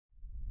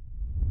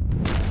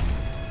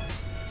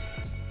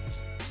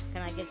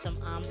I get some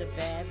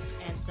omnibebs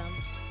and some...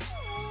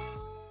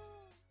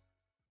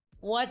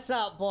 What's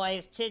up,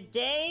 boys?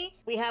 Today,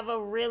 we have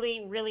a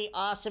really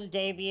awesome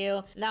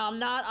debut. Now, I'm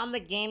not on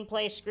the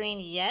gameplay screen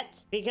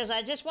yet, because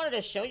I just wanted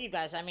to show you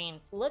guys. I mean,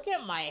 look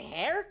at my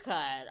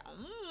haircut.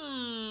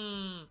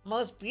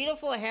 Most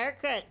beautiful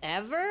haircut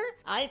ever?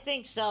 I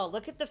think so.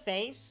 Look at the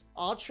face.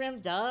 All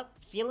trimmed up.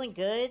 Feeling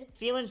good.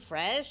 Feeling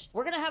fresh.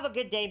 We're gonna have a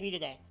good debut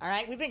today.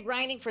 Alright? We've been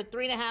grinding for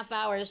 3.5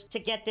 hours to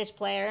get this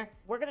player.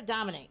 We're gonna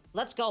dominate.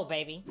 Let's go,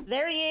 baby.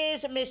 There he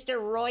is, Mr.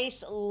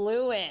 Royce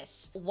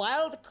Lewis.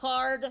 Wild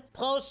card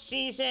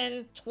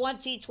postseason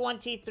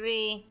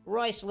 2023.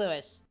 Royce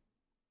Lewis.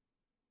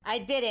 I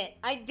did it.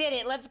 I did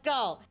it. Let's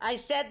go. I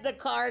said the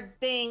card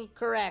thing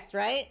correct,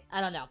 right?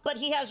 I don't know. But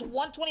he has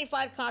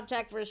 125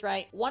 contact versus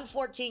right,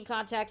 114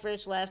 contact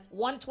versus left,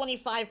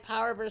 125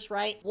 power versus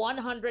right,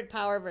 100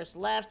 power versus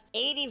left,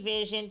 80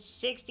 vision,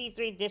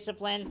 63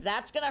 discipline.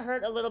 That's going to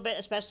hurt a little bit,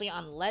 especially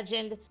on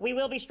legend. We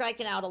will be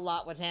striking out a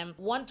lot with him.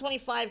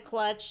 125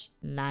 clutch,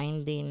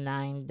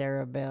 99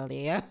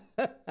 durability.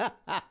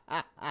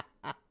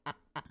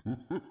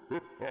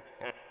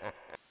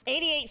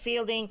 88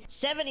 fielding,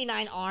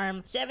 79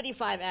 arm,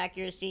 75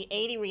 accuracy,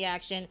 80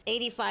 reaction,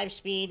 85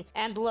 speed,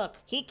 and look,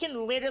 he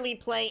can literally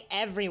play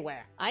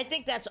everywhere. I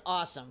think that's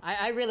awesome.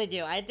 I really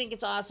do. I think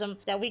it's awesome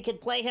that we could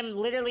play him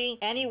literally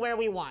anywhere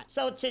we want.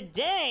 So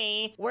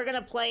today, we're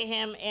gonna play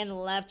him in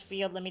left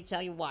field. Let me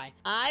tell you why.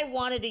 I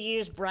wanted to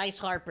use Bryce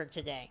Harper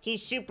today.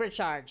 He's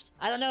supercharged.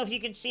 I don't know if you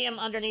can see him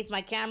underneath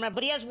my camera,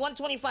 but he has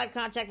 125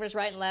 contact versus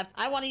right and left.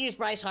 I want to use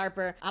Bryce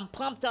Harper. I'm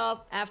pumped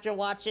up after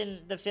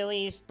watching the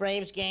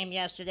Phillies-Braves game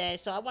yesterday,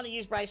 so I want to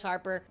use Bryce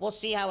Harper. We'll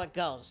see how it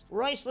goes.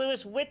 Royce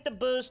Lewis with the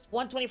boost,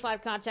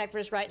 125 contact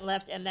versus right and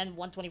left, and then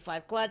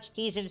 125 clutch.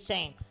 He's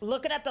insane.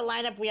 Looking at the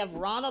lineup, we have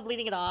Ronald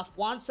leading it off,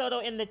 Juan Soto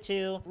in the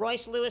 2,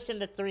 Royce Lewis in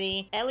the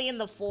 3, Ellie in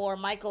the 4,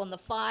 Michael in the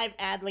 5,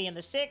 Adley in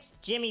the 6th,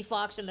 Jimmy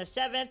Fox in the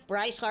 7th,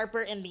 Bryce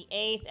Harper in the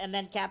 8th, and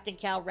then Captain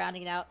Cal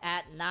rounding it out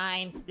at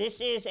 9. This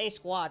is a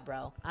squad,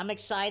 bro. I'm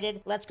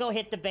excited. Let's go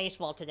hit the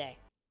baseball today.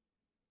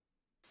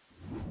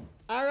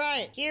 All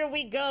right, here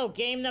we go.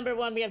 Game number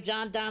 1, we have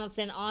John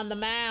Donaldson on the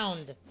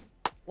mound.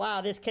 Wow,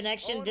 this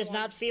connection does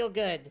not feel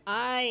good.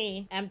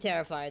 I am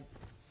terrified.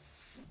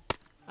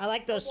 I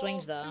like those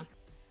swings, though.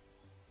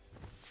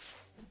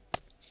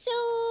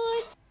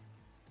 Sword!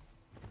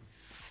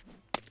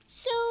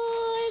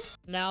 Sword!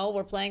 No,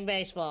 we're playing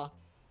baseball.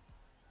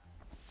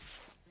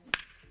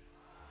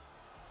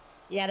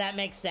 Yeah, that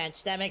makes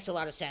sense. That makes a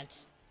lot of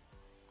sense.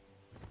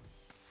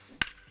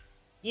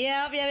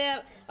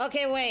 Yep.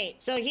 Okay, wait.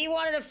 So he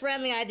wanted a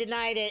friendly, I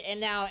denied it, and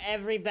now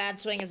every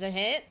bad swing is a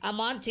hit? I'm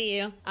on to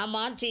you. I'm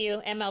on to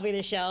you, MLB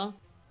The Show.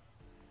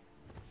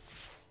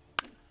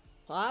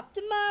 Popped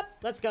him up.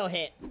 Let's go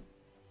hit.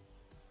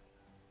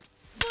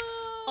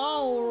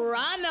 Oh,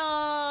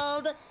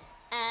 Ronald!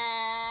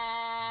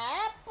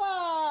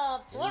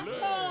 Apple!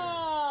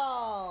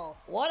 Twicko!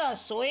 What a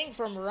swing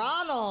from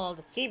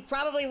Ronald. He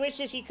probably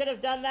wishes he could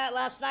have done that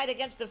last night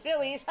against the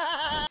Phillies.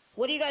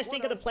 What do you guys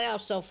think of the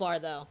playoffs so far,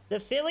 though? The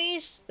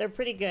Phillies, they're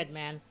pretty good,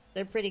 man.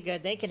 They're pretty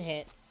good. They can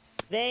hit.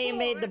 They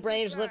made the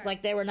Braves look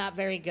like they were not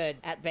very good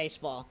at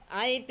baseball.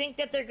 I think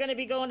that they're going to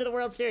be going to the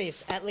World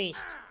Series, at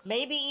least.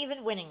 Maybe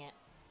even winning it.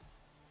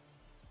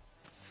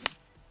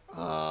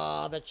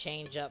 Oh, the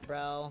changeup,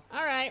 bro.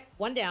 All right,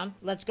 1 down.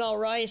 Let's go,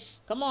 Royce.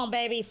 Come on,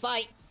 baby,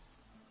 fight.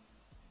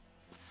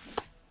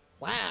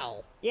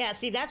 Wow. Yeah,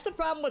 see, that's the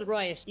problem with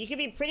Royce. You can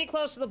be pretty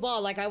close to the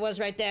ball like I was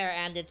right there,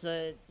 and it's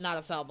not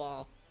a foul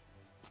ball.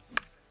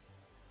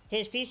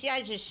 His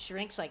PCI just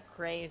shrinks like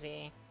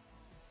crazy.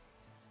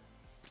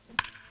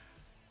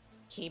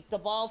 Keep the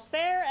ball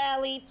fair,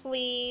 Ellie,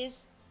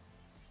 please.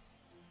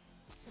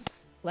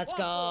 Let's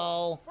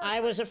go.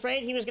 I was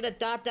afraid he was going to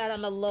dot that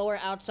on the lower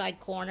outside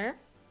corner.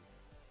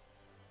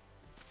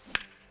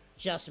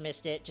 Just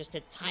missed it. Just a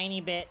tiny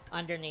bit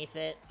underneath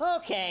it.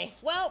 Okay.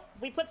 Well,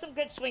 we put some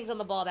good swings on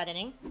the ball that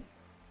inning.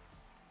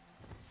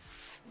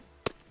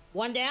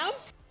 1 down.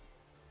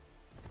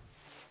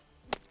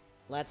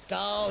 Let's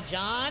go,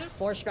 John.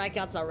 4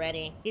 strikeouts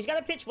already. He's got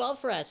to pitch well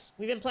for us.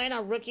 We've been playing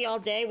on rookie all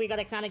day. We got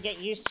to kind of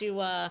get used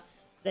to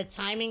the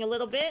timing a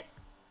little bit.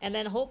 And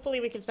then hopefully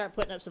we can start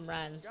putting up some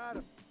runs. Got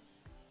him.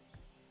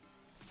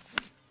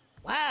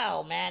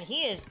 Wow, man.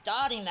 He is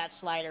dotting that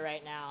slider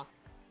right now.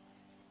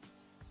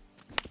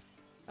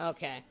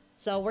 Okay.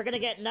 So we're going to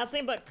get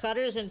nothing but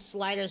cutters and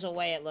sliders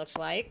away, it looks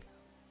like.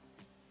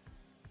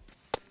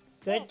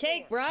 Good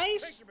take,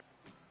 Bryce.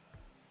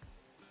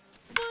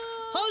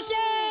 Jose!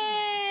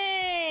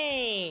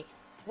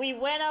 We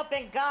went up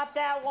and got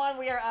that one.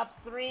 We are up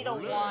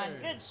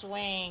 3-1. Good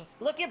swing.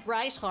 Look at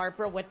Bryce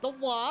Harper with the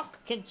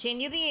walk.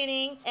 Continue the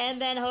inning. And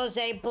then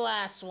Jose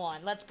blasts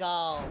one. Let's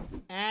go.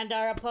 And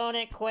our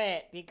opponent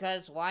quit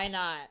because why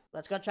not?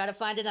 Let's go try to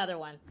find another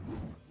one.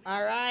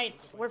 All right.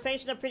 We're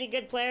facing a pretty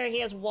good player. He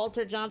has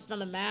Walter Johnson on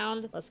the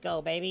mound. Let's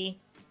go, baby.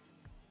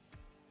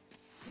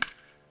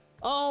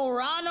 Oh,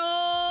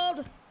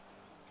 Ronald!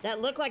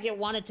 That looked like it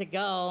wanted to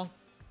go.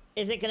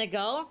 Is it gonna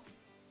go?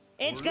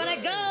 It's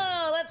gonna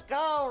go! let's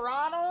go,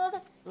 Ronald.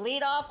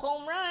 Leadoff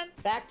home run.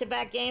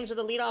 Back-to-back games with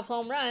a leadoff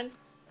home run.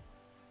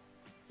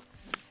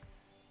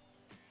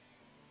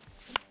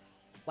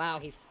 Wow,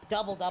 he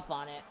doubled up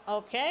on it.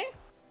 Okay.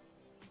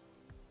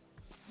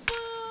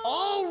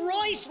 Oh,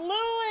 Royce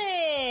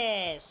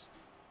Lewis!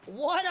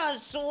 What a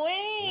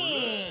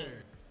swing!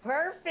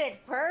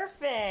 Perfect,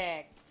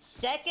 perfect.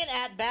 Second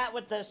at bat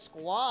with the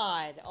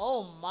squad.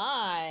 Oh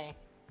my.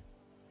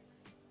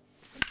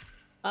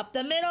 Up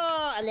the middle.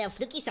 A little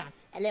fluky song.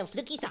 A little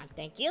fluky song.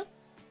 Thank you.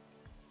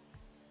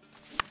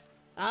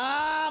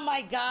 Oh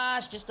my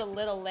gosh, just a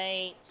little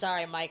late.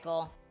 Sorry,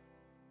 Michael.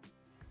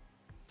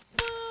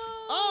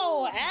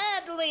 Oh,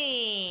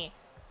 Adley!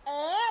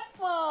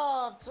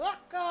 Apple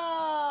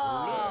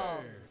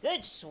Taco!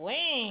 Good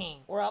swing.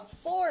 We're up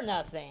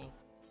 4-0.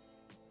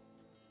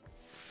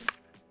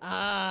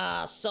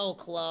 Ah, so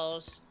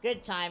close.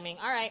 Good timing.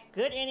 All right,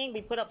 good inning.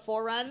 We put up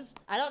 4 runs.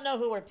 I don't know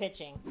who we're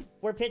pitching.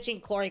 We're pitching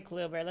Corey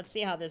Kluber. Let's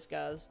see how this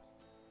goes.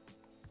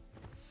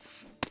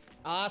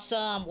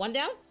 Awesome. 1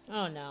 down?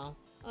 Oh, no.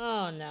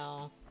 Oh,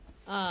 no.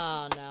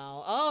 Oh,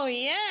 no. Oh,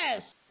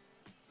 yes!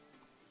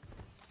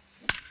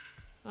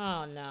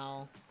 Oh,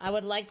 no. I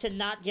would like to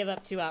not give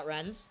up 2 out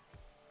runs.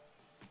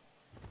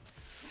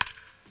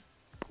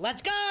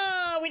 Let's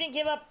go! We didn't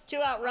give up 2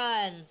 out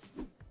runs.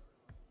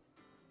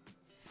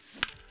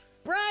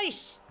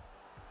 Bryce!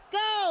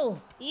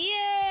 Go!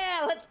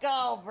 Yeah! Let's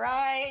go,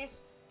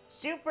 Bryce!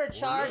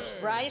 Supercharged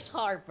Bryce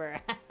Harper.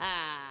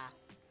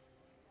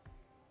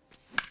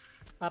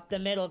 Up the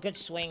middle. Good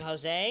swing,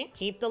 Jose.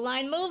 Keep the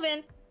line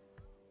moving.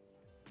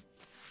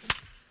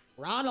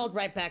 Ronald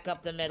right back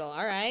up the middle.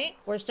 All right.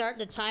 We're starting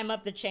to time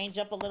up the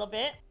changeup a little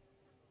bit.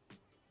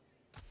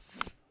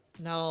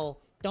 No.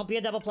 Don't be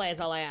a double play is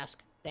all I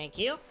ask. Thank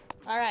you.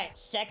 All right.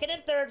 Second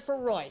and third for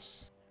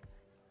Royce.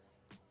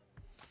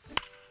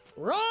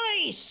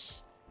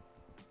 Royce!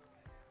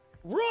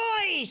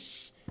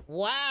 Royce!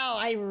 Wow,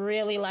 I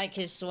really like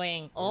his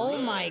swing. Oh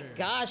my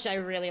gosh, I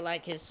really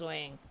like his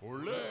swing.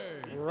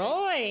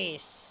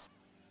 Royce!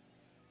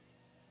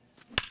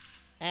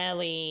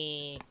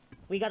 Ellie.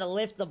 We gotta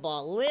lift the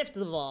ball. Lift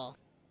the ball.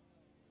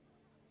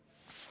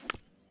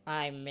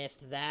 I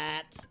missed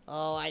that.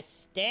 Oh, I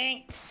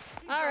stink.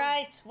 All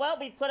right. Well,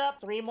 we put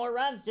up 3 more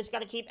runs. Just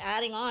gotta keep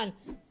adding on.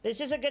 This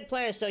is a good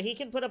player, so he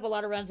can put up a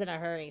lot of runs in a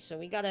hurry. So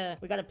we gotta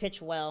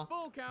pitch well.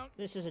 Full count.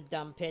 This is a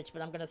dumb pitch,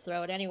 but I'm gonna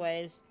throw it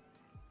anyways.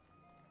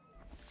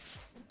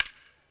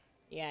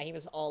 Yeah, he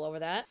was all over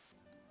that.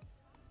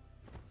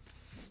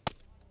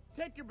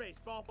 Take your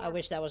baseball. I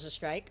wish that was a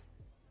strike.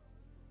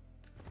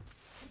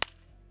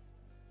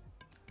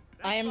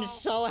 I am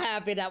so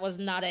happy that was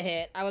not a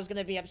hit. I was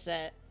gonna be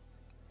upset.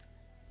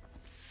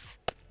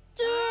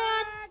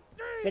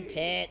 Good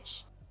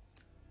pitch.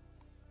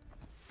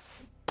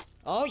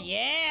 Oh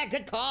yeah,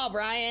 good call,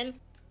 Brian.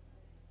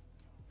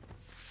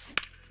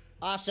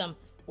 Awesome.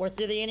 We're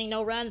through the inning,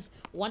 no runs.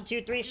 1,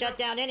 2, 3,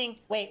 shutdown inning.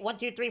 Wait, 1,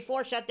 2, 3,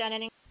 4, shutdown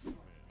inning.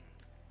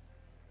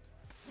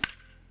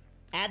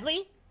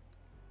 Adley?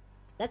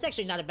 That's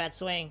actually not a bad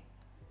swing.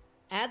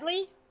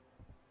 Adley?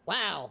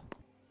 Wow.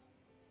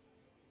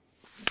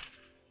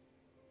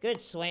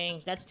 Good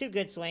swing. That's 2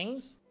 good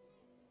swings.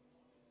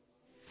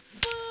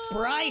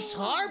 Bryce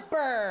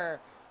Harper!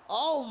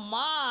 Oh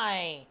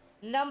my!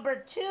 Number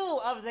 2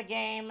 of the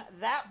game.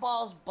 That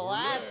ball's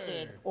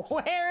blasted.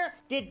 Where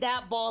did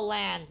that ball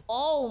land?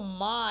 Oh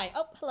my.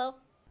 Oh, hello.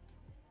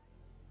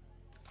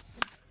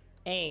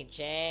 Hey,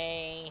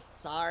 Jay.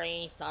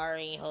 Sorry,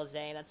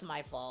 Jose. That's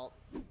my fault.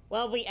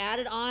 Well, we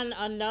added on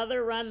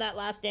another run that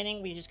last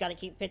inning. We just gotta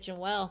keep pitching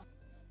well.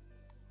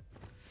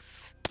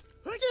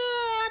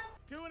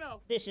 2-0.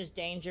 This is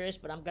dangerous,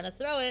 but I'm gonna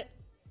throw it.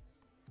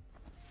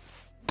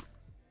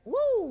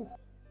 Woo!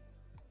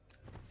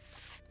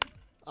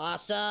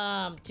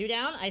 Awesome. 2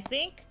 down, I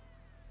think.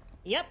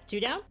 Yep, 2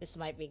 down. This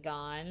might be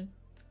gone.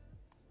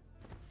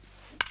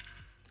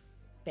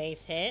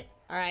 Base hit.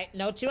 All right,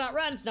 no 2 out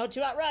runs. No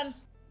 2 out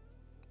runs.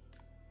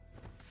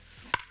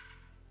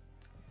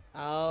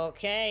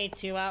 Okay,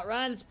 2 out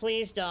runs.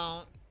 Please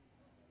don't.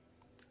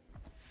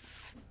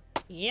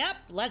 Yep,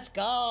 let's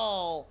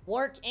go.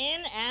 Work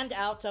in and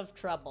out of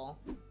trouble.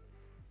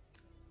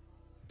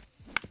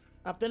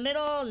 Up the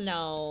middle?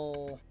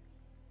 No.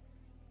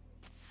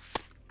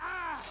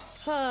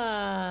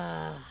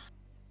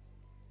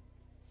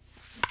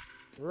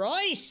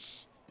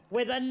 Royce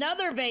with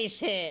another base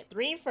hit.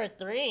 3 for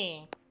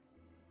 3.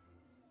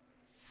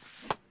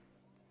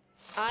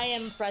 I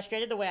am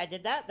frustrated the way I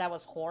did that. That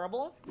was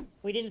horrible.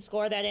 We didn't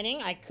score that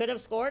inning. I could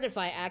have scored if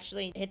I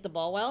actually hit the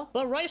ball well.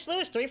 But Royce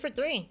Lewis, 3 for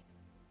 3.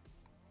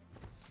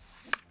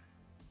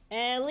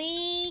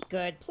 Ellie,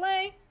 good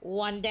play.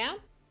 1 down.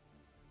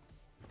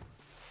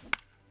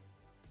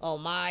 Oh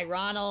my,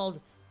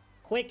 Ronald.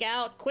 Quick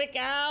out, quick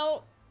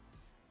out.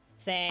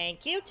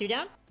 Thank you. 2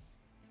 down.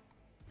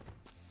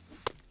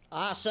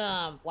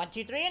 Awesome. 1,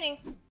 2, 3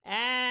 inning.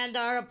 And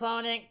our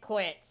opponent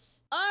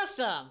quits.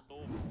 Awesome.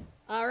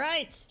 All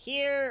right,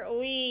 here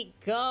we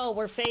go.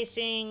 We're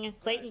facing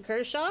Clayton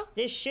Kershaw.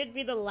 This should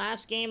be the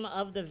last game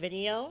of the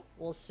video.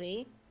 We'll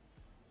see.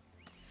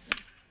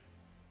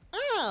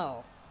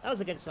 Oh, that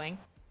was a good swing.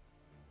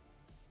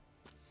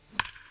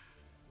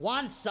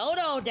 Juan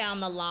Soto down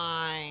the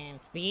line.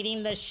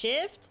 Beating the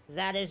shift.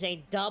 That is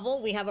a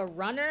double. We have a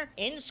runner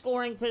in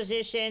scoring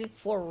position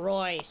for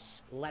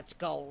Royce. Let's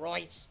go,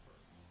 Royce.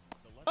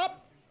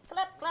 Up.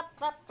 Clap, clap,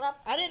 clap, clap.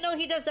 I didn't know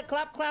he does the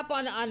clap, clap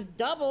on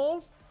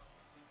doubles.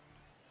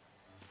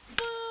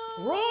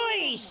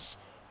 Royce!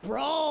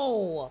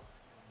 Bro!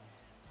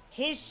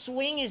 His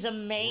swing is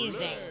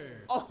amazing.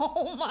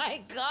 Oh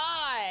my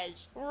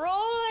gosh!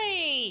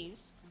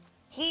 Royce!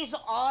 He's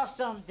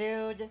awesome,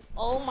 dude.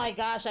 Oh my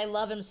gosh, I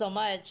love him so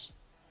much.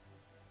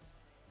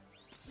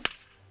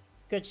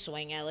 Good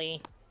swing,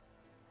 Ellie.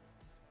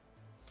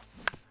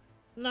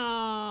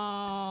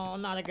 No,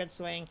 not a good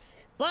swing.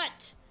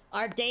 But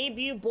our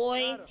debut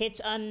boy hits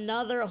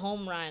another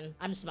home run.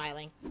 I'm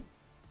smiling.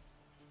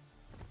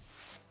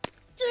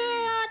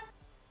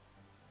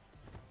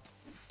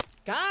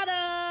 Got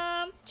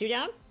him! 2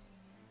 down.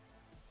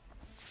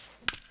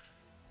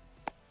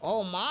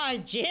 Oh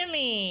my,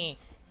 Jimmy!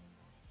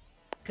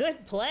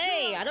 Good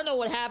play! I don't know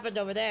what happened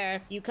over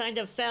there. You kind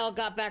of fell,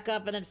 got back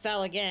up, and then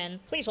fell again.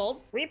 Please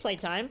hold. Replay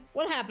time.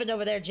 What happened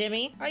over there,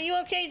 Jimmy? Are you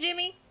okay,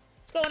 Jimmy?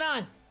 What's going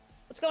on?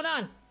 What's going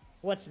on?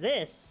 What's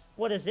this?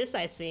 What is this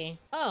I see?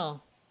 Oh.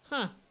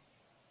 Huh.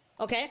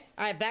 Okay.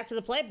 Alright, back to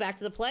the play. Back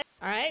to the play.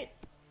 Alright.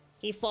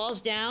 He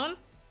falls down.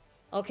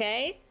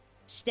 Okay.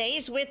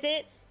 Stays with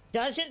it.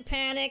 Doesn't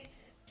panic.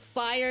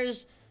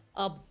 Fires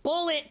a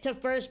bullet to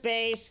first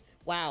base.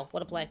 Wow,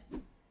 what a play.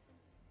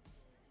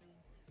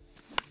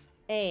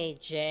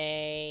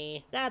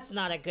 AJ. That's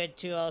not a good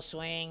 2-0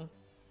 swing.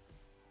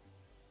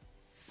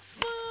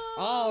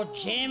 Oh,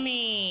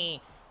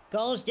 Jimmy.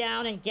 Goes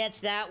down and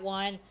gets that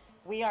one.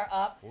 We are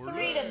up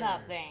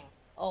 3-0.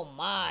 Oh,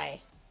 my.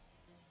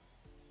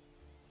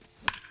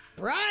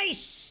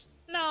 Bryce!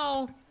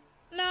 No.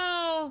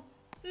 No.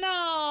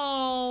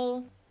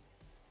 No.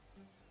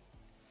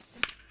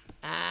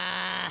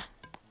 Ah.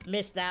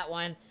 Missed that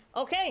one.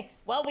 Okay,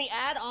 well, we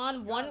add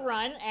on 1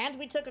 run, and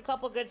we took a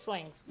couple good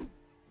swings.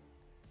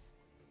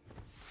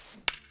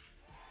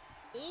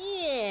 Ew.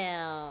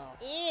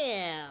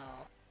 Ew.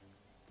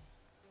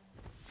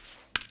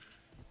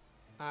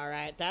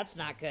 Alright, that's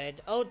not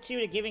good. 0-2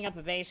 to giving up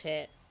a base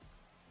hit.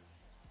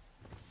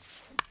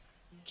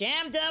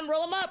 Jammed him,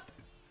 roll him up!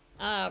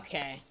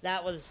 Okay,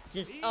 that was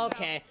just...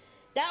 Okay.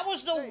 That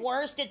was the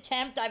worst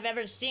attempt I've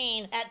ever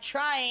seen at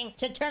trying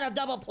to turn a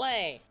double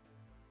play.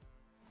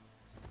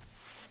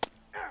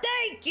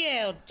 Thank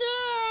you!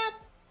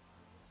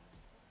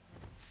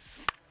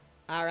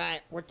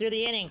 Alright, we're through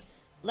the inning.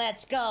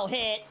 Let's go,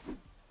 hit.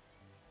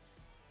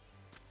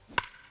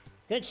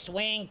 Good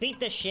swing, beat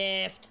the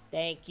shift.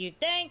 Thank you,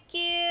 thank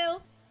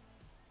you.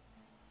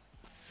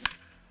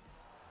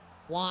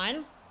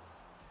 1.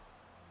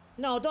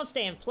 No, don't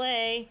stay in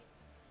play.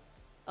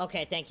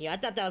 Okay, thank you. I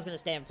thought that was gonna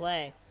stay in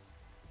play.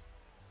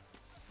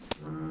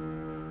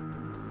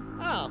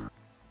 Oh.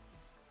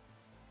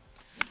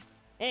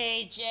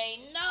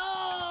 AJ,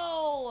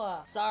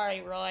 no!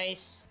 Sorry,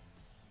 Royce.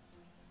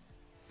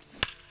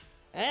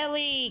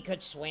 Ellie,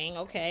 good swing.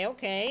 Okay,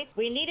 okay.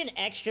 We need an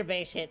extra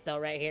base hit, though,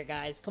 right here,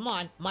 guys. Come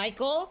on.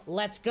 Michael,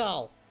 let's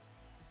go.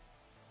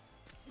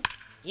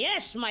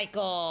 Yes,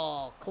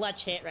 Michael!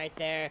 Clutch hit right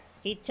there.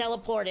 He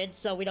teleported,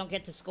 so we don't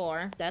get to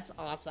score. That's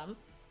awesome.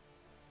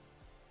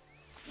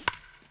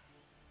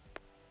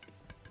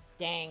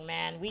 Dang,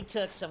 man. We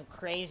took some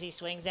crazy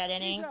swings that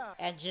inning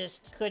and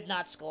just could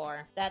not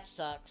score. That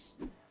sucks.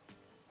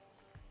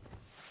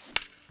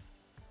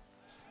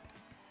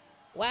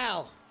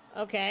 Wow.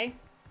 Okay.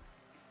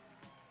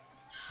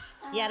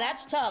 Yeah,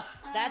 that's tough.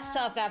 That's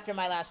tough after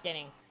my last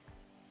inning.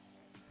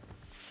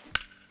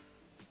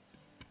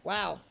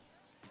 Wow.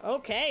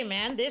 Okay,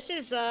 man. This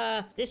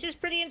is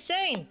pretty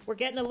insane. We're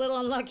getting a little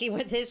unlucky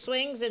with his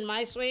swings and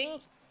my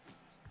swings.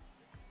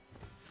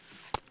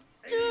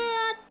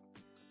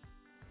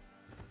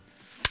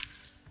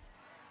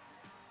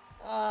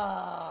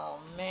 Oh,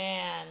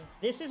 man.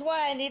 This is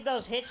why I need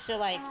those hits to,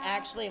 like,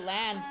 actually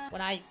land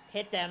when I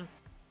hit them.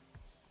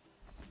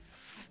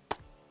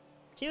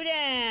 2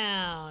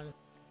 down.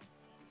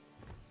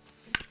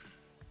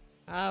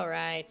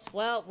 Alright.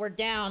 Well, we're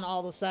down all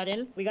of a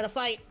sudden. We gotta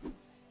fight.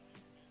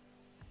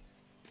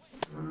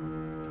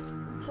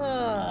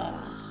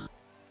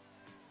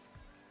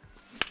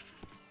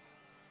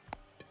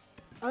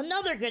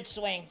 Another good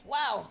swing.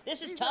 Wow,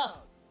 this is tough.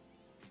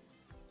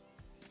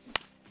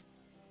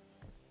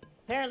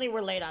 Apparently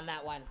we're late on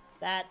that one.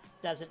 That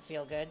doesn't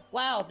feel good.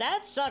 Wow,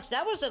 that sucks.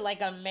 That was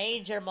like a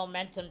major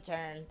momentum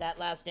turn, that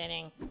last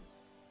inning.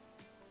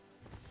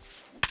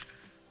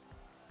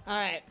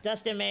 Alright,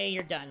 Dustin May,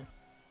 you're done.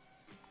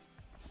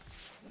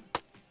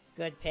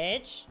 Good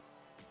pitch.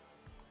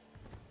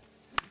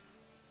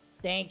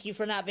 Thank you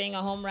for not being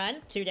a home run.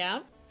 2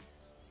 down.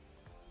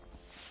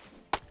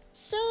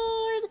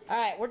 Sword!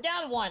 Alright, we're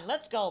down 1.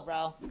 Let's go,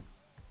 bro.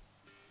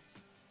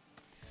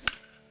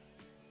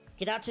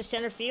 Get out to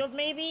center field,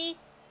 maybe?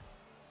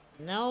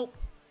 Nope.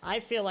 I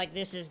feel like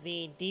this is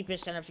the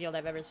deepest center field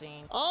I've ever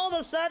seen. All of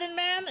a sudden,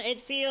 man,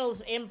 it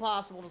feels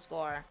impossible to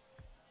score.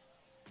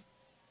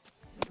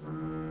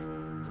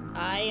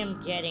 I am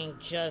getting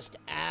just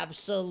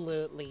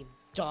absolutely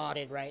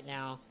dotted right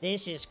now.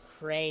 This is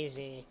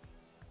crazy.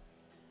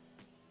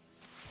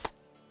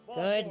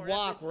 Good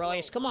walk,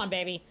 Royce. Come on,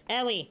 baby.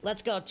 Ellie,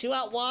 let's go.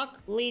 2-out walk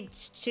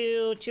leads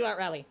to 2-out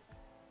rally.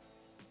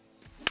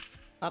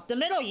 Up the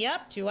middle,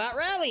 yep. 2-out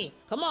rally.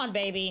 Come on,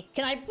 baby.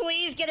 Can I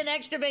please get an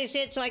extra base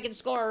hit so I can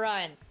score a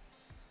run?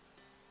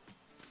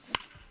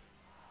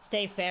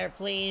 Stay fair,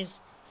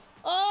 please.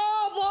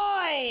 Oh,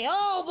 boy!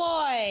 Oh,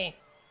 boy!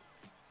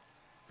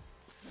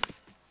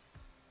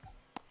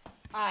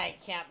 I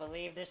can't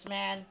believe this,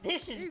 man.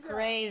 This is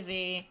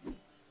crazy.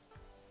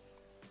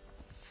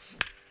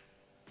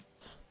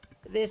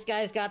 This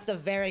guy's got the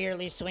very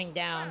early swing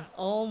down.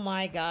 Oh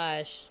my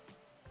gosh.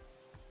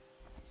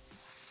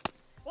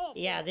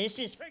 Yeah, this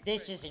is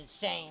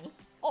insane.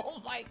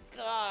 Oh my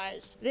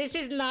gosh. This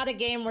is not a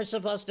game we're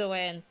supposed to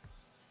win.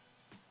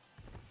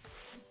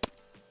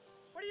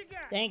 What do you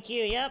got? Thank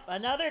you. Yep,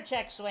 another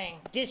check swing.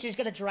 This is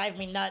gonna drive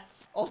me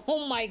nuts.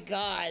 Oh my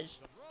gosh.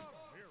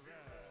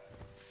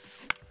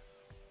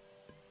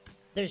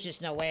 There's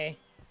just no way.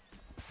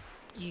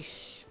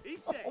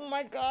 Oh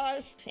my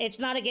gosh. It's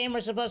not a game we're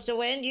supposed to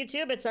win,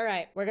 YouTube. It's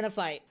alright. We're gonna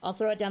fight. I'll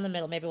throw it down the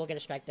middle. Maybe we'll get a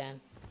strike then.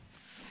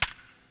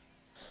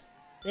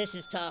 This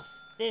is tough.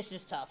 This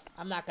is tough.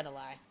 I'm not gonna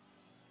lie.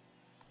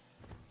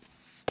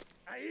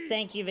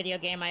 Thank you, video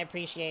game. I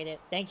appreciate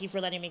it. Thank you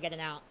for letting me get an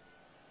out.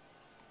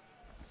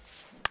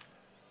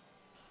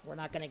 We're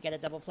not gonna get a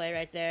double play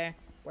right there.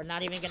 We're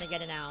not even gonna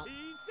get an out.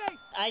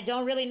 I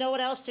don't really know what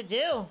else to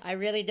do. I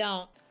really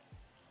don't.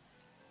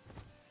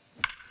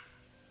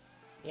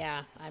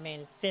 Yeah, I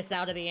mean, 5th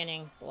out of the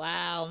inning.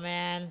 Wow,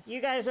 man. You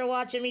guys are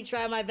watching me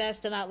try my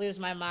best to not lose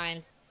my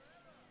mind.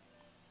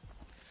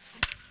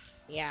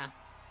 Yeah.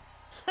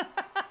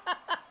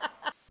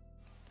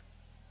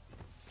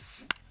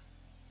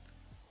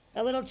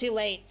 A little too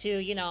late to,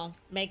 you know,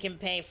 make him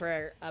pay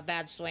for a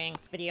bad swing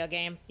video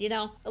game. You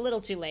know, a little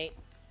too late.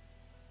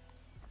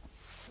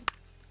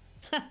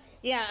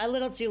 Yeah, a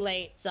little too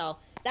late. So,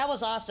 that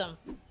was awesome.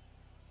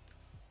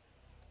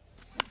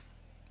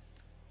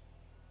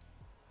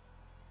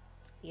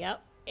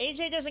 Yep.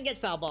 AJ doesn't get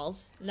foul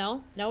balls.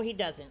 No, no, he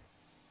doesn't.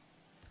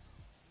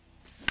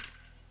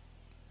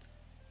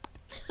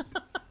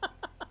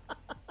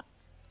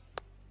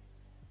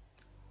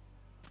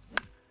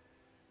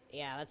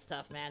 Yeah, that's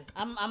tough, man.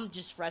 I'm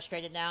just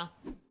frustrated now.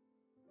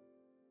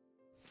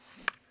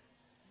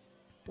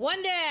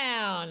 1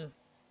 down.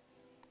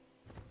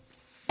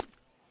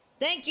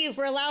 Thank you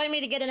for allowing me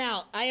to get an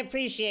out. I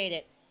appreciate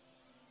it.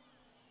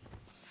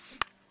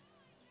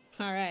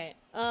 All right.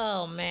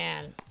 Oh,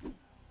 man.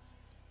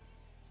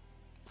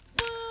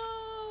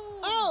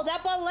 Oh,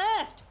 that ball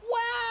left.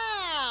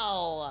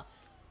 Wow.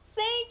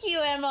 Thank you,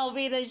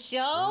 MLB The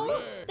Show.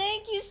 Right.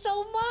 Thank you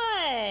so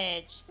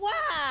much.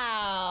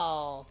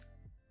 Wow.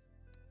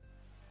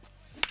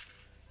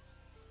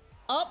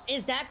 Oh,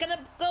 is that gonna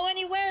go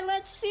anywhere?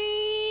 Let's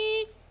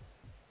see.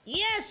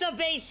 Yes, a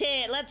base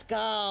hit. Let's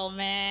go,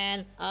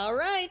 man. All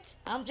right.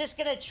 I'm just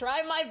gonna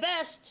try my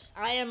best.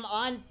 I am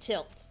on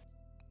tilt.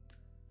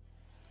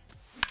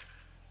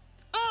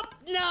 Oh,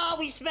 no,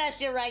 we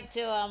smashed it right to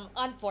him.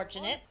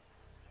 Unfortunate.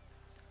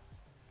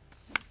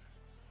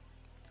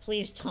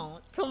 Please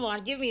don't. Come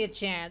on, give me a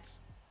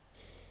chance.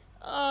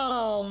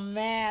 Oh,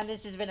 man,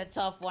 this has been a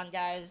tough one,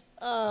 guys.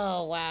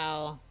 Oh,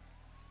 wow.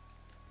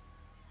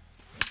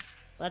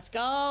 Let's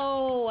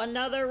go!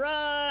 Another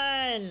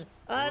run!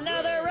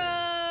 Another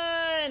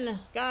run!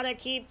 Gotta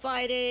keep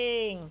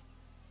fighting!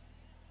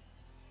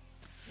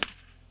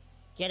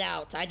 Get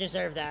out. I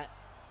deserve that.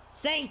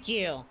 Thank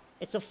you!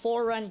 It's a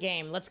 4-run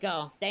game. Let's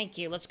go. Thank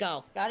you. Let's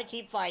go. Gotta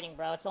keep fighting,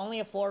 bro. It's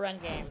only a 4-run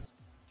game.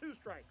 2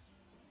 strikes.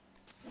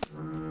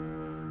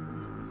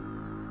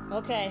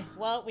 Okay,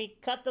 well, we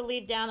cut the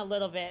lead down a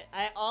little bit.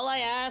 All I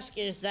ask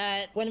is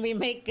that when we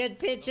make good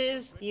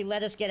pitches, you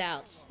let us get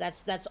outs.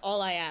 That's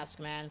all I ask,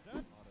 man.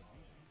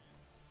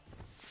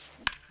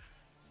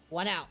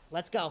 1 out.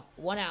 Let's go.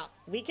 1 out.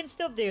 We can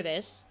still do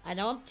this. I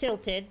know I'm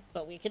tilted,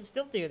 but we can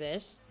still do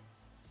this.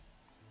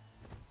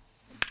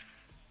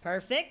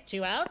 Perfect.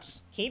 2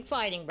 outs. Keep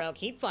fighting, bro.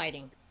 Keep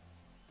fighting.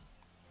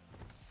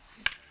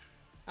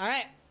 All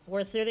right.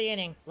 We're through the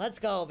inning. Let's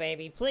go,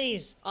 baby.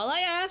 Please. All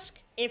I ask,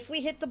 if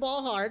we hit the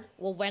ball hard,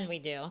 well, when we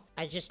do,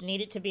 I just need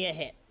it to be a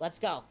hit. Let's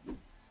go.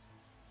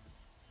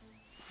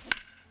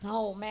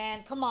 Oh,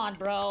 man. Come on,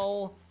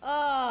 bro.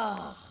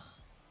 Ugh.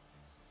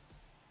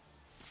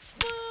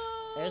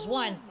 There's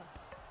 1.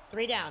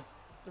 3 down.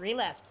 3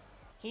 left.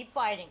 Keep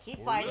fighting.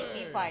 Keep fighting.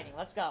 Keep fighting.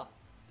 Let's go.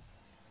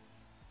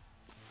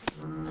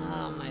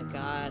 Oh, my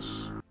gosh.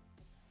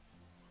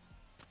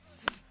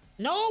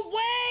 No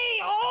way!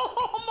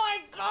 Oh my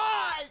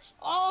gosh!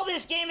 Oh,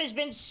 this game has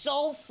been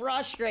so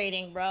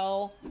frustrating,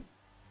 bro.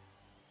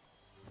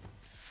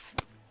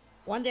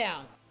 1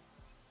 down.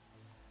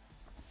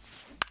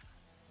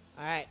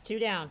 Alright, 2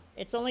 down.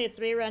 It's only a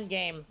 3-run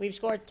game. We've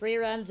scored 3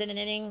 runs in an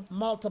inning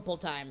multiple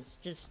times.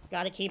 Just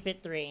gotta keep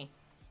it 3.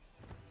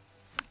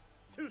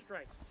 2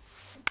 strikes.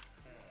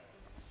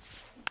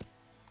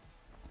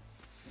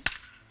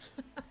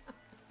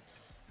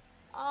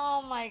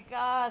 my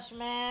gosh,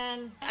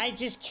 man. I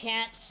just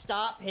can't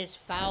stop his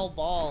foul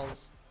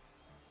balls.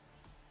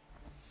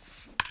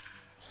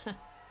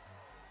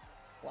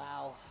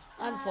 Wow.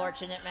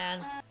 Unfortunate,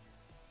 man.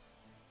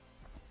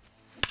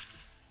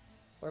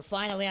 We're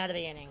finally out of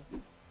the inning.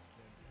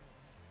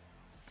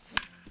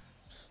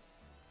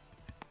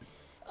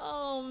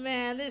 Oh,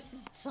 man, this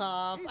is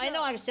tough. I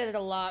know I've said it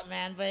a lot,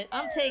 man, but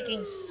I'm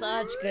taking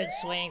such good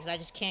swings. I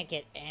just can't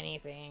get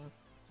anything.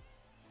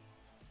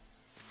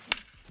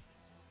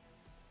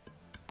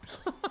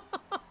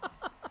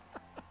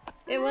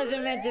 It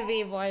wasn't meant to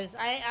be, boys.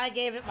 I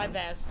gave it my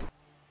best.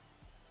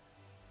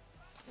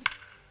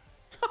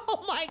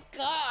 Oh my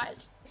god!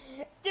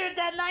 Dude,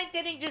 that ninth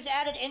inning just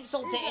added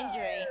insult to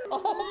injury.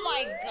 Oh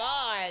my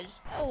gosh.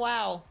 Oh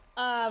wow.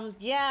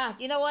 Yeah,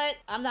 you know what?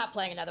 I'm not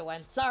playing another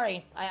one.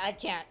 Sorry, I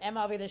can't.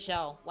 MLB The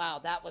Show. Wow,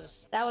 that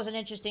was an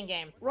interesting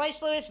game.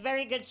 Royce Lewis,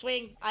 very good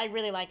swing. I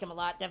really like him a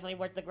lot. Definitely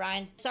worth the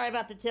grind. Sorry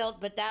about the tilt,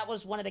 but that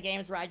was one of the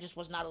games where I just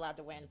was not allowed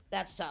to win.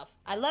 That's tough.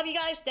 I love you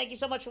guys. Thank you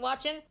so much for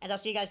watching, and I'll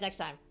see you guys next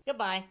time.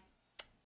 Goodbye.